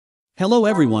Hello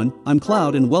everyone, I'm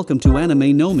Cloud and welcome to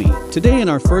Anime no Mi. Today in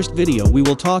our first video we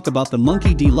will talk about the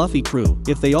Monkey D. Luffy crew.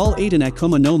 If they all ate an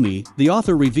Akuma no Mi, the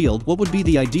author revealed what would be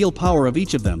the ideal power of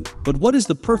each of them. But what is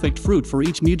the perfect fruit for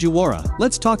each Mugiwara?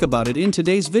 Let's talk about it in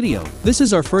today's video. This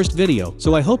is our first video,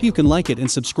 so I hope you can like it and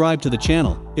subscribe to the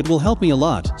channel. It will help me a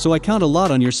lot, so I count a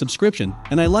lot on your subscription,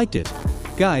 and I liked it.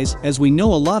 Guys, as we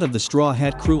know, a lot of the Straw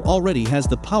Hat crew already has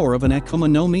the power of an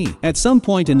Akuma no Mi. At some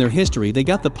point in their history they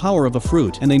got the power of a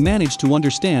fruit and they managed to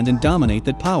understand and dominate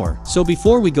that power. So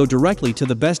before we go directly to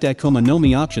the best Akuma no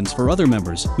Mi options for other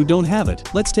members who don't have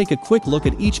it, let's take a quick look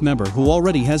at each member who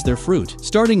already has their fruit.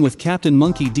 Starting with Captain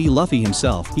Monkey D. Luffy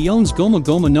himself, he owns Goma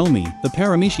Goma no Mi, the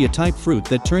Paramecia type fruit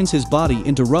that turns his body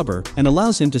into rubber and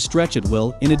allows him to stretch at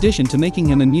will, in addition to making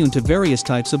him immune to various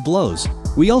types of blows.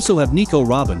 We also have Nico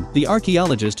Robin, the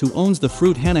archaeologist who owns the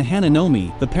fruit Hana Hana no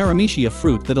Mi, the Paramecia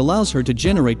fruit that allows her to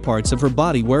generate parts of her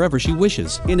body wherever she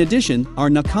wishes. In addition, our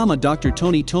Nakama Dr.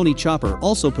 Tony Chopper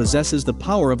also possesses the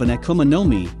power of an Akuma no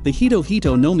Mi, the Hito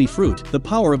Hito no Mi fruit, the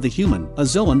power of the human, a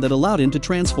Zoan that allowed him to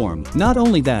transform. Not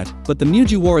only that, but the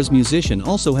Mugiwara's musician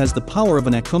also has the power of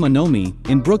an Akuma no Mi.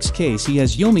 In Brook's case he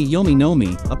has Yomi Yomi no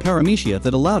Mi, a Paramecia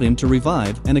that allowed him to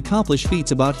revive and accomplish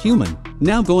feats about human.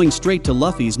 Now going straight to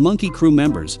Luffy's monkey crew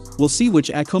members, we'll see which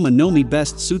Akuma no Mi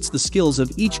best suits the skills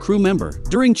of each crew member.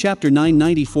 During chapter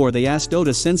 994 they asked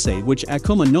Oda Sensei which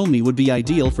Akuma no Mi would be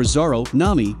ideal for Zoro,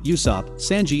 Nami, Usopp,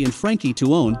 Sanji and Frankie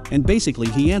to own, and basically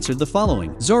he answered the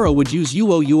following. Zoro would use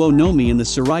Uo Uo no Mi in the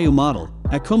Surayu model,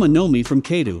 Akuma no Mi from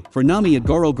Kaido, for Nami a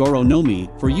Goro Goro no Mi,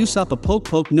 for Usopp a Poke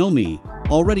Poke no Mi,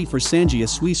 already for Sanji a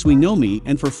Sui Sui no Mi,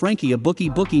 and for Frankie a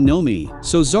Buki Buki no Mi.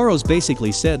 So Zoro's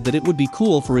basically said that it would be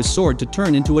cool for his sword to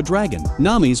turn into a dragon.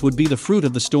 Nami's would be the fruit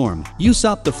of the storm.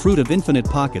 Usopp the fruit of infinite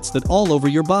pockets that all over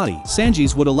your body.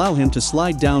 Sanji's would allow him to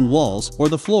slide down walls or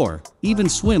the floor, even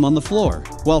swim on the floor.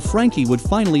 While Frankie would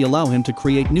finally allow him to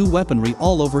create new weaponry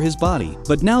all over his body.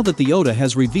 But now that the Oda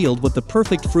has revealed what the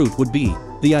perfect fruit would be,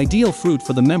 the ideal fruit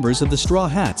for the members of the Straw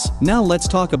Hats, now let's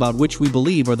talk about which we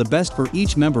believe are the best for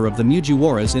each member of the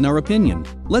Mugiwaras in our opinion.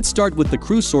 Let's start with the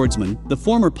crew swordsman, the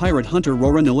former pirate hunter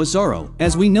Roronoa Zoro.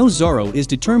 As we know, Zoro is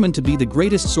determined to be the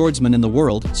greatest swordsman in the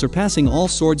world, surpassing all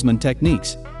swordsman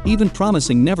techniques, even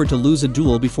promising never to lose a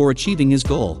duel before achieving his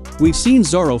goal. We've seen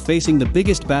Zoro facing the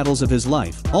biggest battles of his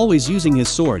life, always using his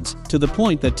swords, to the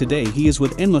point that today he is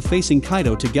with Enma facing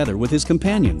Kaido together with his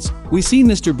companions. We see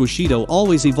Mr. Bushido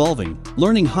always evolving,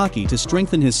 learning Haki to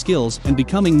strengthen his skills and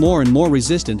becoming more and more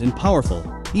resistant and powerful,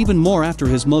 even more after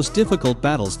his most difficult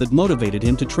battles that motivated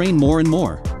him to train more and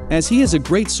more. As he is a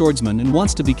great swordsman and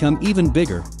wants to become even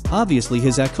bigger, obviously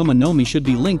his Akuma no Mi should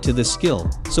be linked to this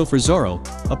skill, so for Zoro,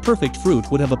 a perfect fruit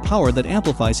would have a power that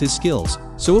amplifies his skills.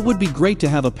 So it would be great to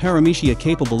have a Paramecia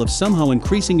capable of somehow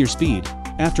increasing your speed.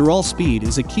 After all, speed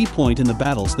is a key point in the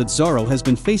battles that Zoro has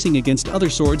been facing against other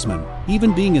swordsmen,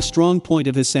 even being a strong point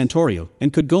of his Santorio,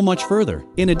 and could go much further.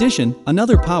 In addition,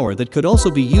 another power that could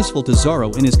also be useful to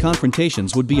Zoro in his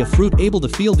confrontations would be a fruit able to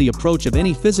feel the approach of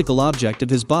any physical object of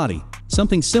his body,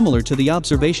 something similar to the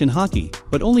observation Haki,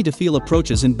 but only to feel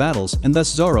approaches in battles, and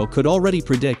thus Zoro could already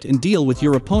predict and deal with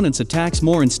your opponent's attacks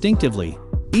more instinctively.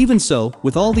 Even so,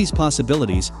 with all these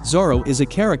possibilities, Zoro is a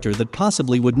character that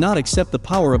possibly would not accept the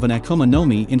power of an Akuma no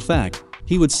Mi. In fact,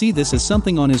 he would see this as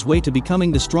something on his way to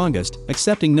becoming the strongest,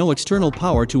 accepting no external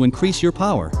power to increase your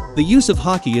power. The use of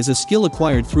Haki is a skill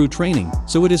acquired through training,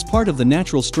 so it is part of the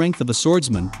natural strength of a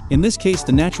swordsman, in this case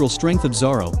the natural strength of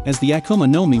Zoro, as the Akuma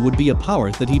no Mi would be a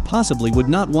power that he possibly would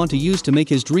not want to use to make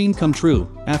his dream come true.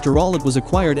 After all, it was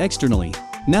acquired externally.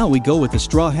 Now we go with the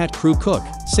Straw Hat crew cook.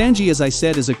 Sanji, as I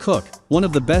said, is a cook, one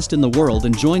of the best in the world,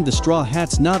 and joined the Straw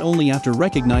Hats not only after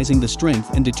recognizing the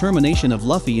strength and determination of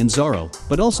Luffy and Zoro,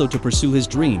 but also to pursue his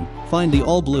dream, find the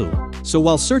All Blue. So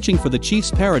while searching for the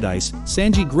Chief's Paradise,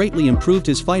 Sanji greatly improved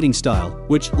his fighting style,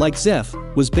 which, like Zeph,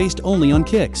 was based only on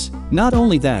kicks. Not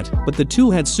only that, but the two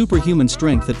had superhuman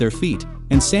strength at their feet,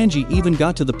 and Sanji even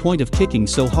got to the point of kicking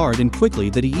so hard and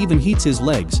quickly that he even heats his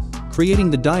legs,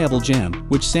 creating the Diable Jam,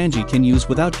 which Sanji can use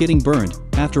without getting burned.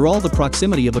 After all, the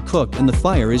proximity of a cook and the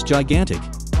fire is gigantic.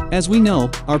 As we know,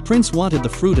 our prince wanted the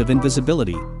fruit of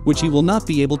invisibility, which he will not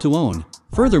be able to own.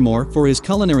 Furthermore, for his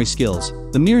culinary skills,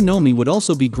 the Mir no Mi would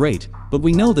also be great, but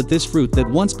we know that this fruit that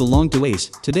once belonged to Ace,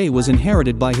 today was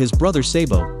inherited by his brother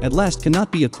Sabo, at last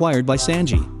cannot be acquired by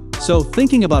Sanji. So,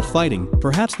 thinking about fighting,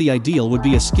 perhaps the ideal would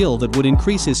be a skill that would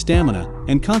increase his stamina,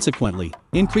 and consequently,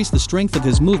 increase the strength of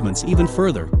his movements even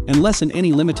further, and lessen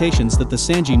any limitations that the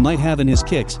Sanji might have in his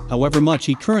kicks, however much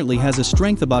he currently has a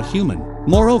strength about human.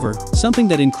 Moreover, something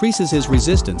that increases his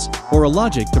resistance, or a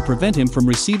logic to prevent him from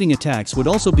receiving attacks would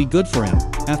also be good for him.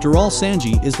 After all,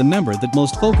 Sanji is the member that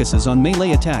most focuses on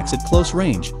melee attacks at close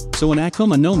range, so an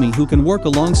Akuma no Mi who can work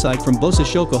alongside from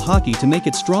Bosashoko Haki to make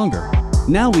it stronger.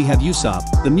 Now we have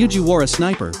Usopp, the Mugiwara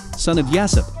sniper, son of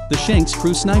Yasop, the Shanks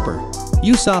crew sniper.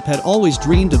 Usopp had always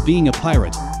dreamed of being a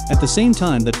pirate, at the same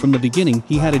time that from the beginning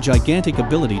he had a gigantic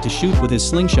ability to shoot with his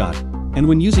slingshot, and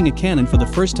when using a cannon for the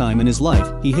first time in his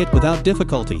life, he hit without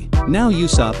difficulty. Now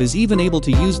Usopp is even able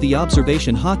to use the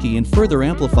observation Haki and further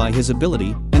amplify his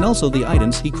ability, and also the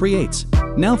items he creates.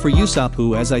 Now for Usopp,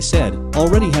 who, as I said,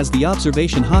 already has the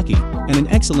observation Haki, and an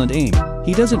excellent aim,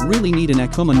 he doesn't really need an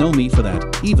Akuma no Mi for that.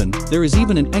 There is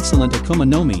even an excellent Akuma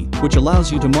no Mi, which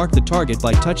allows you to mark the target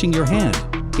by touching your hand.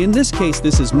 In this case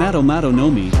this is Mato Mato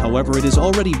no Mi, however it is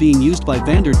already being used by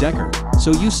Vanderdecker,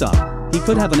 so Usopp, he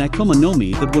could have an Akuma no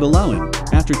Mi that would allow him,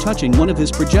 after touching one of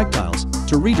his projectiles,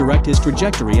 to redirect his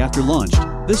trajectory after launched.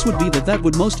 This would be that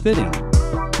would most fit him.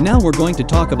 Now we're going to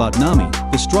talk about Nami,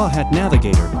 the Straw Hat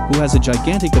Navigator, who has a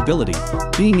gigantic ability,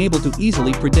 being able to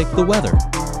easily predict the weather.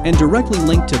 And directly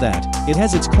linked to that, it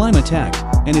has its climb attack,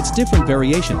 and its different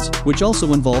variations, which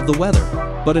also involve the weather.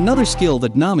 But another skill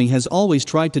that Nami has always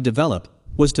tried to develop,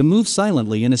 was to move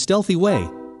silently in a stealthy way,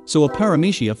 so a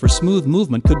paramecia for smooth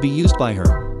movement could be used by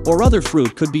her. Or other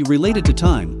fruit could be related to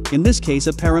time, in this case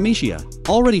a paramecia.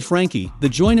 Already Franky, the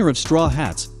joiner of Straw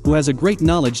Hats, who has a great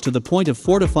knowledge to the point of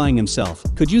fortifying himself,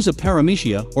 could use a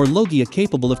paramecia or logia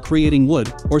capable of creating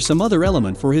wood, or some other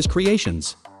element for his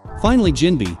creations. Finally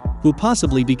Jinbe, who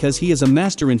possibly because he is a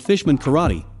master in Fishman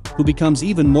Karate, who becomes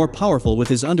even more powerful with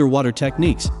his underwater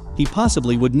techniques, he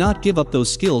possibly would not give up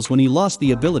those skills when he lost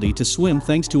the ability to swim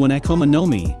thanks to an Akuma no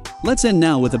Mi. Let's end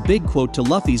now with a big quote to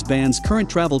Luffy's band's current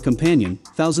travel companion,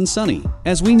 Thousand Sunny.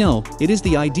 As we know, it is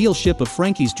the ideal ship of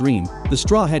Franky's dream, the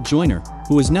Straw Hat Joiner,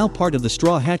 who is now part of the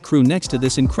Straw Hat crew next to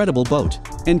this incredible boat.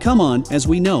 And come on, as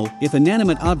we know, if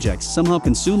inanimate objects somehow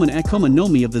consume an Akuma no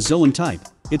Mi of the Zoan type,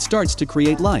 it starts to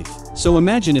create life. So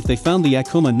imagine if they found the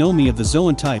Akuma no Mi of the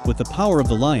Zoan type with the power of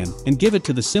the lion, and give it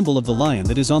to the symbol of the lion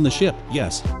that is on the ship,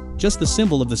 yes. Just the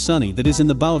symbol of the Sunny that is in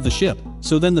the bow of the ship,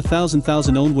 so then the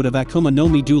thousand own would have Akuma no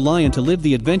Mi do lion to live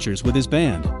the adventures with his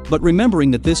band. But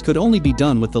remembering that this could only be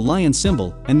done with the lion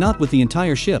symbol, and not with the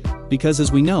entire ship, because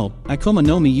as we know, Akuma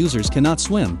no Mi users cannot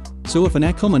swim, so if an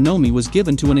Akuma no Mi was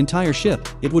given to an entire ship,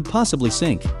 it would possibly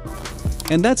sink.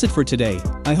 And that's it for today.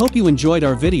 I hope you enjoyed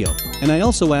our video, and I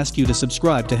also ask you to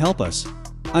subscribe to help us.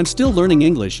 I'm still learning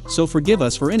English, so forgive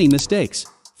us for any mistakes.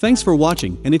 Thanks for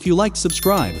watching, and if you liked,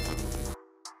 subscribe.